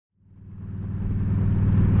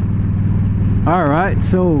All right,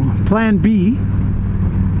 so plan B,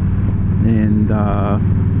 and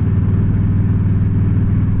I'm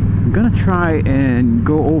gonna try and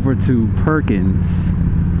go over to Perkins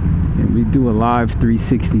and we do a live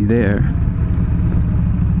 360 there,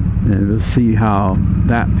 and we'll see how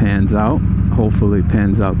that pans out. Hopefully it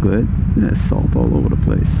pans out good. There's salt all over the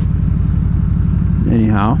place.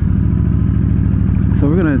 Anyhow, so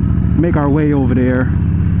we're gonna make our way over there.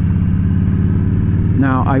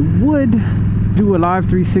 Now I would do a live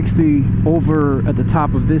 360 over at the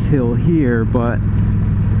top of this hill here, but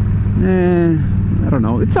I don't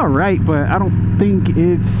know. It's all right, but I don't think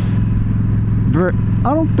it's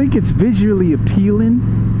visually appealing.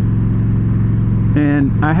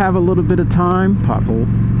 And I have a little bit of time. Pothole.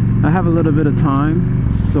 I have a little bit of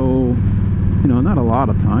time, so you know, not a lot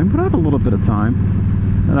of time, but I have a little bit of time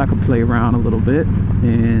that I could play around a little bit.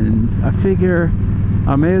 And I figure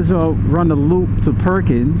I may as well run the loop to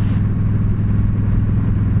Perkins.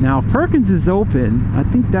 Now, if Perkins is open, I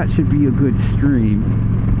think that should be a good stream.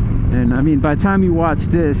 And I mean, by the time you watch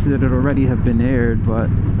this, it'll already have been aired, but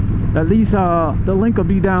at least the link will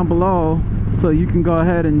be down below, so you can go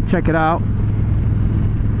ahead and check it out.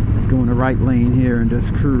 Let's go in the right lane here and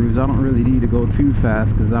just cruise. I don't really need to go too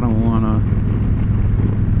fast because I don't want to,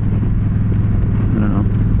 I don't know.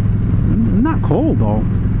 I'm not cold though.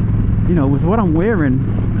 You know, with what I'm wearing,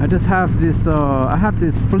 I just have this, I have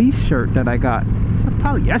this fleece shirt that I got. It's a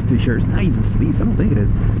polyester shirt. It's not even fleece. I don't think it is.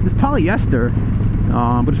 It's polyester.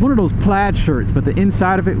 But it's one of those plaid shirts, but the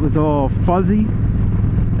inside of it was all fuzzy,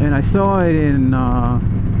 and I saw it in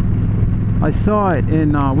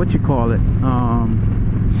what you call it,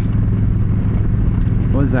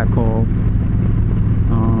 what is that called,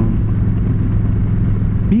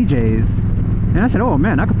 BJ's, and I said, oh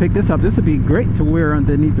man, I could pick this up. This would be great to wear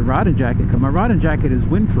underneath the riding jacket, because my riding jacket is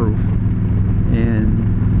windproof, and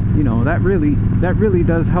you know, that really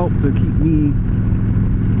does help to keep me,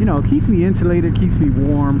 you know, it keeps me insulated, keeps me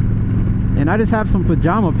warm. And I just have some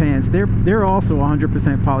pajama pants. They're also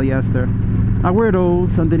 100% polyester. I wear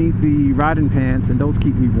those underneath the riding pants, and those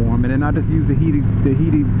keep me warm. And then I just use the heated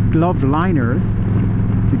glove liners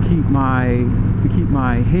to keep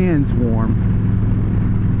my hands warm,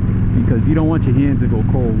 because you don't want your hands to go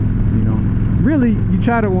cold. You know, really, you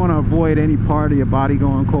try to want to avoid any part of your body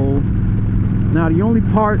going cold. Now, the only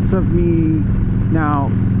parts of me now,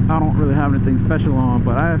 I don't really have anything special on,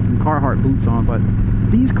 but I have some Carhartt boots on. But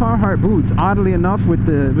these Carhartt boots, oddly enough, with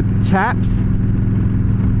the chaps,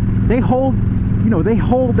 they hold, you know, they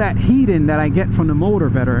hold that heat in that I get from the motor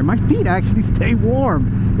better, and my feet actually stay warm.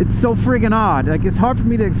 It's so friggin' odd. Like, it's hard for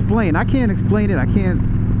me to explain. I can't explain it. I can't,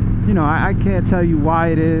 you know, I can't tell you why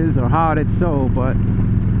it is or how it's so, but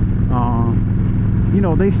you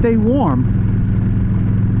know, they stay warm,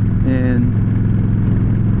 and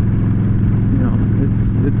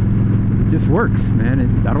it just works, man.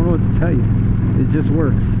 I don't know what to tell you. It just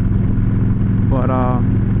works. But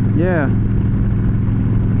yeah.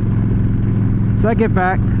 So I get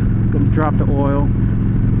back, I'm gonna drop the oil,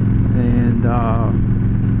 and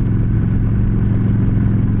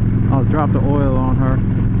I'll drop the oil on her.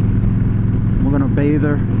 We're gonna bathe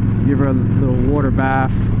her, give her a little water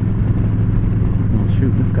bath. Oh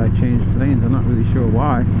shoot, this guy changed lanes. I'm not really sure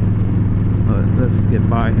why, but let's get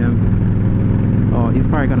by him. Oh, he's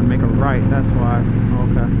probably gonna make a right, that's why.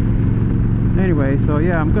 Okay. Anyway, so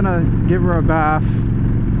yeah, I'm gonna give her a bath,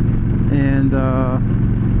 and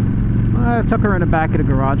I took her in the back of the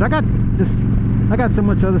garage. I got so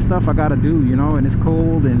much other stuff I gotta do, you know, and it's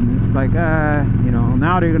cold, and it's like, you know,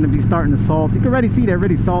 now they're gonna be starting to salt. You can already see they're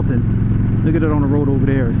already salting. Look at it on the road over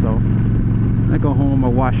there. So I go home,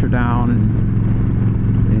 I'll wash her down,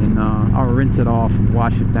 and I'll rinse it off and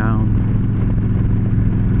wash it down.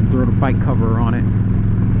 Throw the bike cover on it.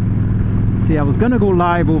 See, I was gonna go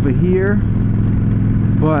live over here,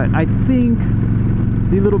 but I think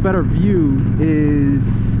the little better view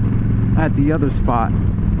is at the other spot.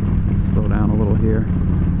 Let's slow down a little here.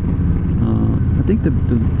 I think the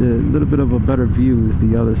little bit of a better view is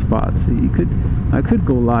the other spot. So I could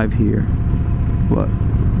go live here, but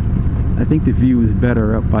I think the view is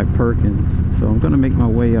better up by Perkins. So I'm gonna make my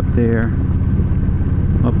way up there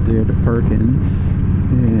to Perkins,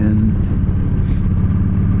 and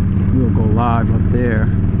we'll go live up there.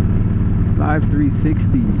 Live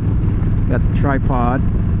 360. Got the tripod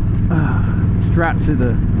strapped to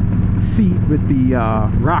the seat with the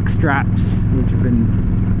rock straps, which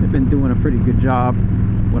they've been doing a pretty good job,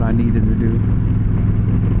 what I needed to do,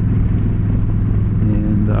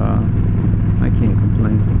 and I can't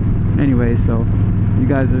complain. Anyway, so you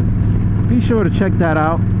guys be sure to check that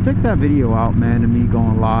out. Check that video out, man, of me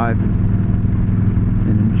going live,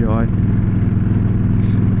 and enjoy.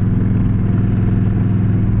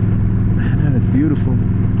 beautiful.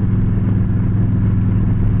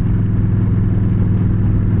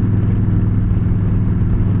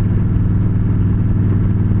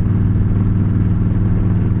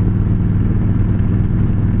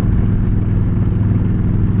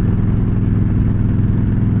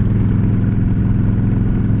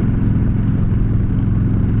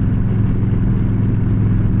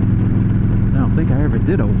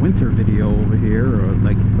 Did a winter video over here, or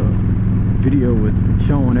like a video with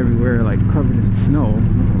showing everywhere like covered in snow. I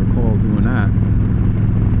don't recall doing that.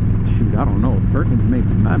 Shoot, I don't know. Perkins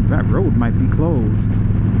that road might be closed.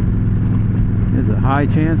 There's a high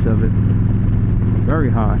chance of it, very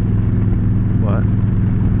high. But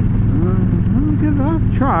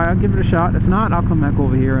I'll give it a shot. If not, I'll come back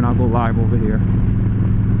over here and I'll go live over here.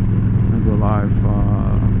 I'll go live.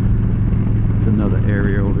 It's another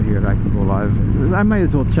area over here that I can go live. I might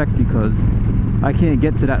as well check because I can't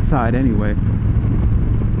get to that side anyway. I'm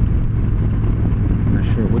not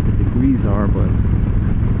sure what the degrees are, but it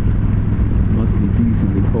must be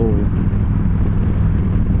decently cold.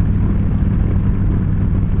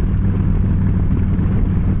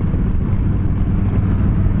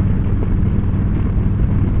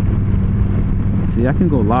 See, I can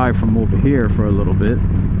go live from over here for a little bit.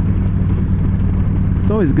 It's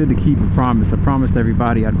always good to keep a promise. I promised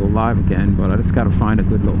everybody I'd go live again, but I just got to find a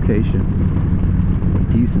good location. A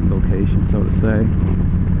decent location, so to say.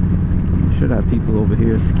 Should have people over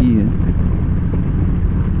here skiing.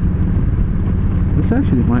 This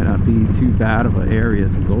actually might not be too bad of an area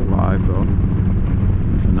to go live, though.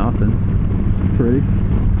 For nothing. It's pretty.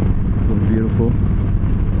 It's a beautiful,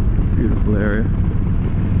 beautiful area. I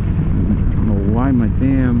don't know why my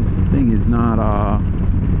damn thing is not,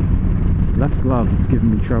 this left glove is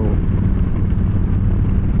giving me trouble.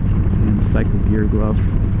 Damn cycle gear glove.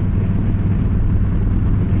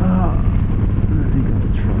 I think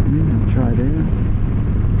I'll try. Maybe I'll try there.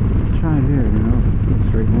 I'll try there, you know. Let's go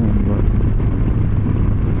straight home, but.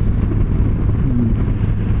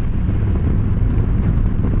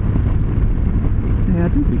 Yeah, I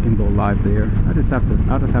think we can go live there. I'll just have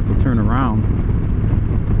to turn around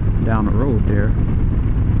down the road there.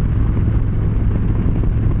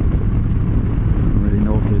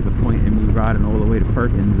 If there's a point in me riding all the way to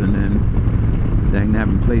Perkins and then dang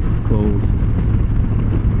nabbing place is closed.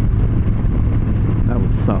 That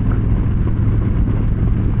would suck.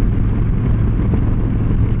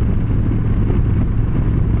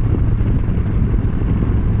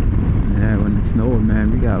 Yeah, when it's snowing,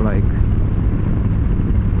 man, we got like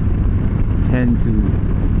 10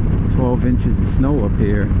 to 12 inches of snow up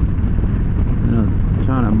here. And I was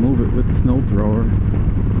trying to move it with the snow thrower.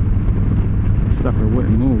 Sucker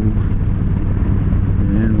wouldn't move,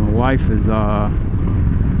 and my wife was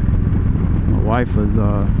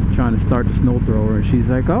trying to start the snow thrower, and she's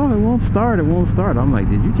like, "Oh, it won't start. I'm like,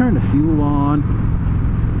 "Did you turn the fuel on?"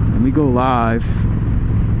 And we go live.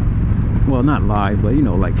 Well, not live, but you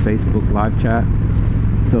know, like Facebook live chat.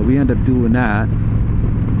 So we end up doing that,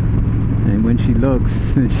 and when she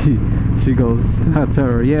looks, she goes, I tell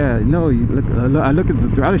her, "Yeah, no, you look." I look at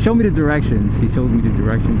the. Show me the directions. She shows me the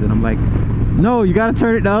directions, and I'm like, "No, you gotta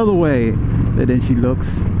turn it the other way." And then she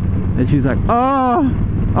looks and she's like, "Oh,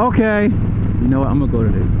 okay. You know what? I'm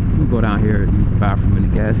gonna go down here and use the bathroom in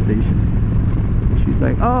the gas station." And she's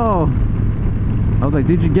like, "Oh." I was like,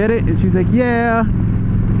 "Did you get it?" And she's like, "Yeah."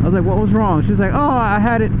 I was like, "What was wrong?" She's like, "Oh, I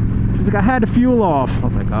had it." She's like, "I had the fuel off." I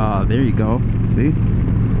was like, "Ah, there you go. See?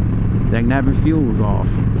 Dang nabbing fuel was off."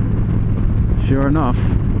 Sure enough,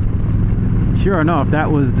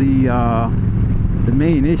 that was the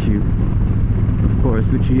main issue. Of course,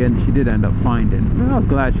 which she did end up finding. And I was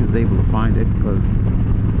glad she was able to find it because,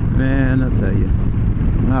 man, I'll tell you,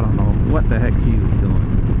 I don't know what the heck she was doing.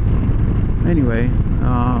 Anyway,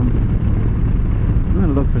 I'm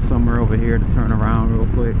gonna look for somewhere over here to turn around real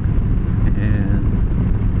quick, and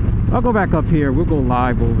I'll go back up here. We'll go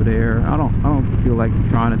live over there. I don't feel like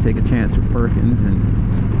trying to take a chance with Perkins, and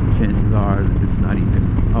chances are it's not even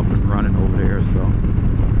up and running over there. So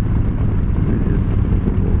we'll just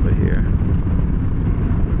go over here.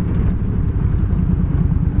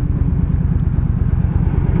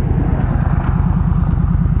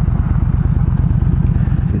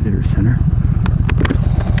 Visitor center.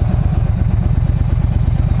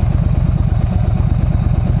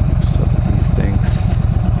 So these things.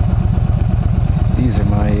 These are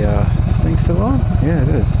my. This thing still on? Yeah, it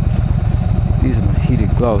is. These are my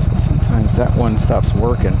heated gloves, but sometimes that one stops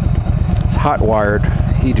working. It's hot wired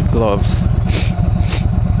heated gloves.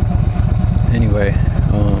 Anyway,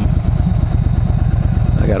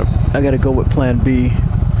 I gotta go with plan B.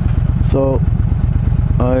 So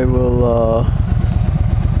I will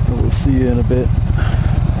see you in a bit.